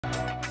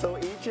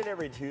and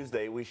every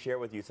Tuesday, we share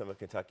with you some of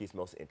Kentucky's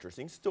most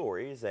interesting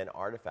stories and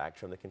artifacts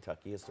from the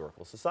Kentucky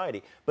Historical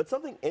Society. But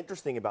something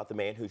interesting about the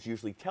man who's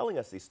usually telling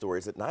us these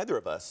stories that neither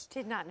of us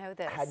did not know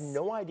this. Had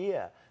no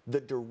idea. The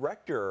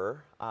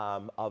director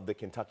of the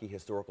Kentucky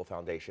Historical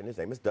Foundation, his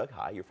name is Doug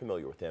High, you're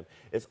familiar with him,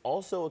 is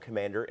also a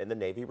commander in the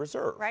Navy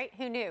Reserve. Right?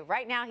 Who knew?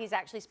 Right now, he's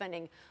actually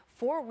spending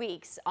 4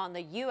 weeks on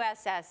the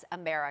USS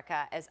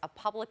America as a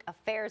public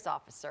affairs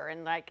officer.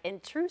 And like in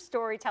true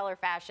storyteller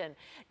fashion,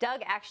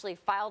 Doug actually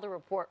filed a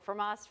report from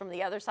us from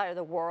the other side of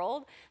the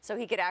world so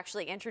he could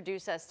actually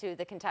introduce us to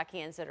the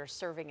Kentuckians that are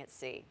serving at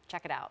sea.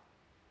 Check it out.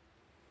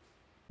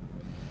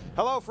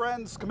 Hello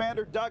friends,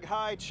 Commander Doug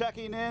High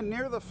checking in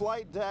near the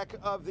flight deck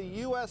of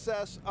the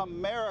USS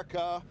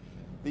America,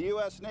 the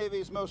U.S.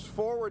 Navy's most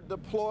forward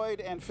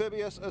deployed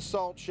amphibious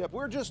assault ship.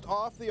 We're just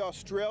off the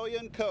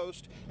Australian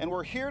coast and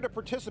we're here to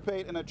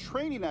participate in a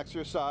training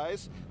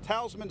exercise,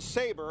 Talisman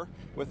Sabre,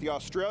 with the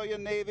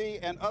Australian Navy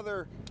and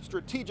other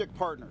strategic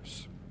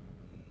partners.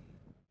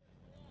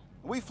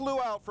 We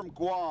flew out from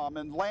Guam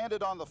and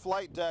landed on the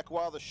flight deck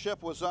while the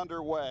ship was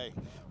underway.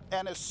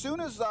 And as soon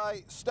as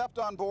I stepped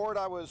on board,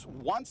 I was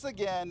once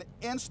again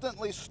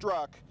instantly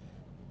struck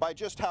by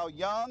just how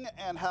young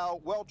and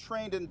how well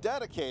trained and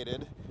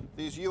dedicated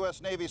these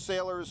U.S. Navy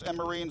sailors and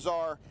Marines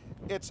are.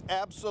 It's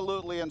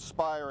absolutely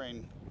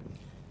inspiring.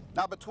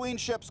 Now, between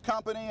ship's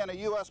company and a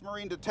U.S.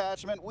 Marine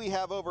detachment, we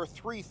have over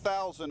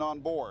 3,000 on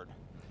board.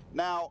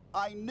 Now,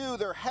 I knew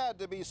there had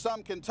to be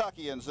some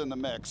Kentuckians in the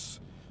mix,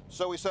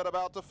 so we set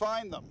about to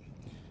find them.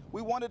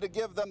 We wanted to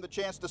give them the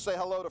chance to say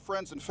hello to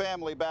friends and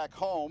family back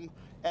home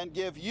and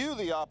give you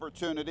the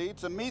opportunity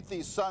to meet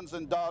these sons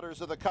and daughters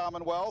of the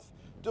Commonwealth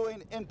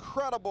doing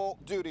incredible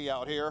duty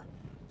out here,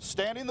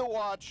 standing the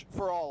watch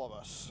for all of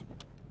us.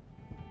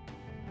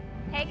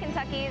 Hey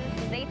Kentucky,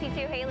 this is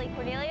AT2 Haley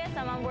Cornelius.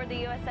 I'm on board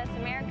the USS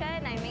America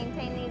and I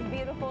maintain these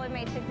beautiful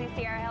MH-60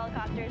 Sierra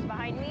helicopters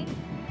behind me.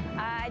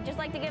 I'd just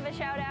like to give a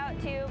shout out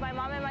to my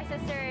mom and my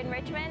sister in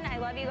Richmond. I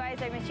love you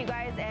guys, I miss you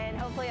guys, and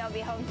hopefully I'll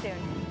be home soon.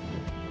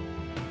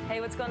 Hey,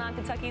 what's going on,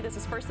 Kentucky? This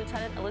is First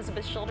Lieutenant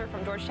Elizabeth Schilder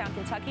from Georgetown,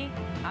 Kentucky.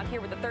 I'm here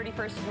with the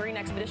 31st Marine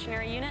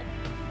Expeditionary Unit.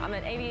 I'm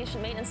an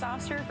aviation maintenance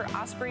officer for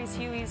Ospreys,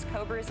 Hueys,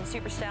 Cobras, and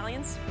Super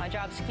Stallions. My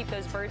job is to keep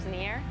those birds in the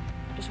air.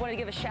 Just wanted to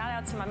give a shout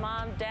out to my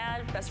mom,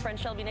 dad, best friend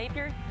Shelby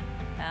Napier,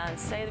 and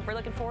say that we're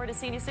looking forward to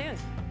seeing you soon.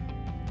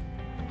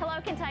 Hello,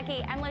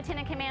 Kentucky. I'm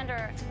Lieutenant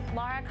Commander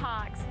Laura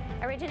Cox.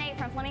 I originate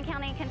from Fleming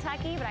County,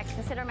 Kentucky, but I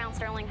consider Mount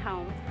Sterling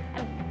home.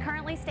 I'm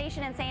currently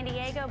stationed in San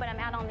Diego, but I'm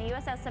out on the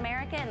USS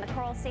America in the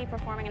Coral Sea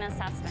performing an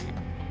assessment.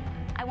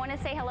 I want to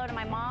say hello to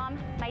my mom,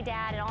 my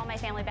dad, and all my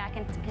family back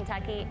in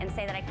Kentucky and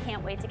say that I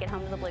can't wait to get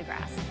home to the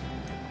bluegrass.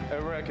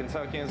 Over at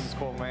Kentuckians, this is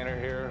Cole Manor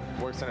here,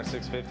 Work Center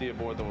 650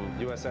 aboard the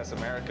USS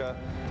America.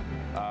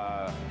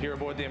 Here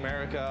aboard the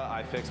America,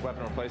 I fix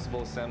weapon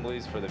replaceable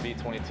assemblies for the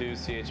V-22,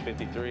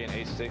 CH-53, and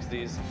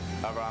H-60s.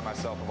 However, I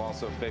myself have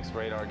also fixed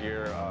radar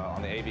gear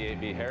on the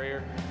AV-8B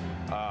Harrier.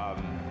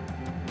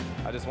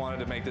 I just wanted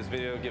to make this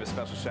video, give a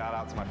special shout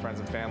out to my friends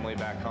and family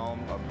back home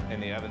up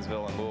in the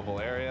Evansville and Louisville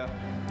area.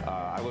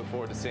 I look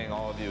forward to seeing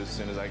all of you as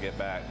soon as I get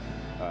back.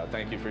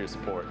 Thank you for your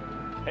support.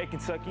 Hey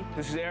Kentucky,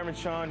 this is Airman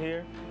Sean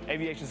here,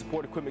 Aviation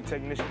Support Equipment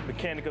Technician,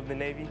 Mechanic of the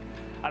Navy.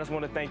 I just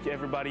want to thank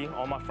everybody,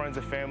 all my friends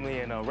and family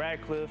in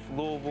Radcliffe,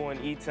 Louisville,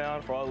 and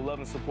E-Town for all the love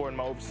and support in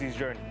my overseas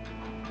journey.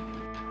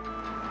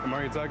 I'm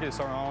Marine Kentucky,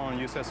 starting on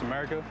USS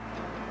America.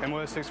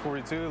 MOS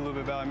 642, a little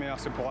bit about me, I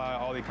supply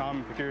all the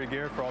common security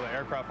gear for all the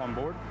aircraft on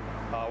board.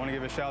 I want to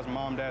give a shout out to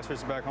mom, dad,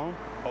 sisters back home.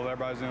 Hope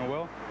everybody's doing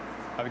well.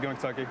 Have a good one,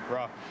 Kentucky.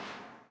 Rah.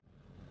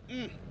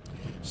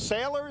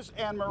 Sailors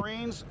and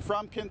Marines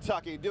from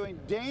Kentucky doing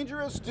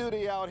dangerous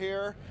duty out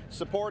here,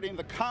 supporting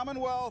the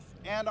Commonwealth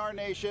and our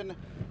nation,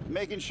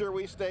 making sure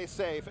we stay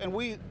safe. And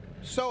we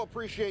so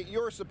appreciate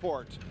your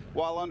support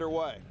while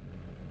underway.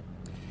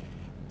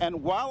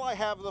 And while I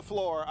have the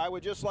floor, I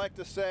would just like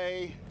to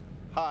say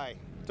hi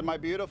to my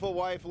beautiful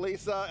wife,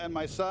 Lisa, and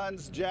my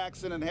sons,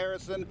 Jackson and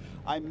Harrison.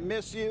 I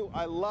miss you,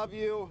 I love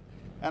you,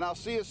 and I'll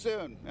see you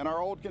soon in our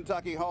old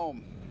Kentucky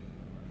home.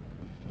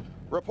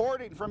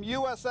 Reporting from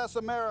USS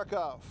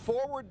America,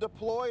 forward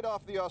deployed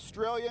off the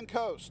Australian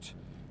coast,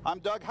 I'm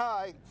Doug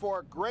High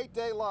for Great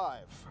Day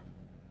Live.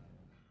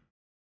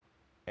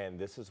 And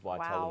this is why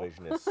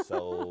television is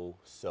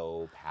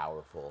so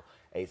powerful.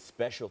 A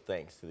special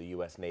thanks to the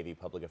U.S. Navy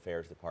Public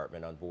Affairs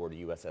Department on board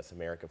USS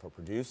America for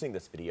producing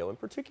this video, in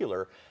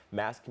particular,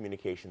 Mass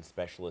Communications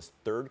Specialist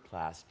 3rd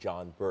Class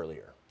John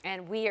Burlier.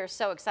 And we are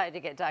so excited to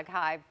get Doug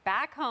High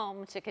back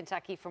home to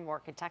Kentucky for more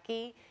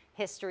Kentucky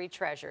history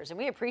treasures. And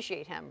we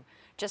appreciate him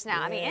just now.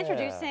 Yeah. I mean,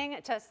 introducing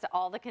us to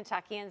all the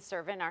Kentuckians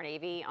serving our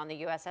Navy on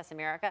the USS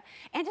America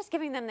and just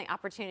giving them the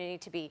opportunity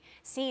to be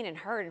seen and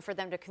heard and for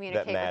them to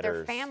communicate with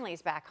their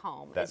families back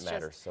home. That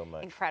matters so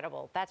much.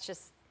 Incredible. That's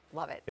just, love it.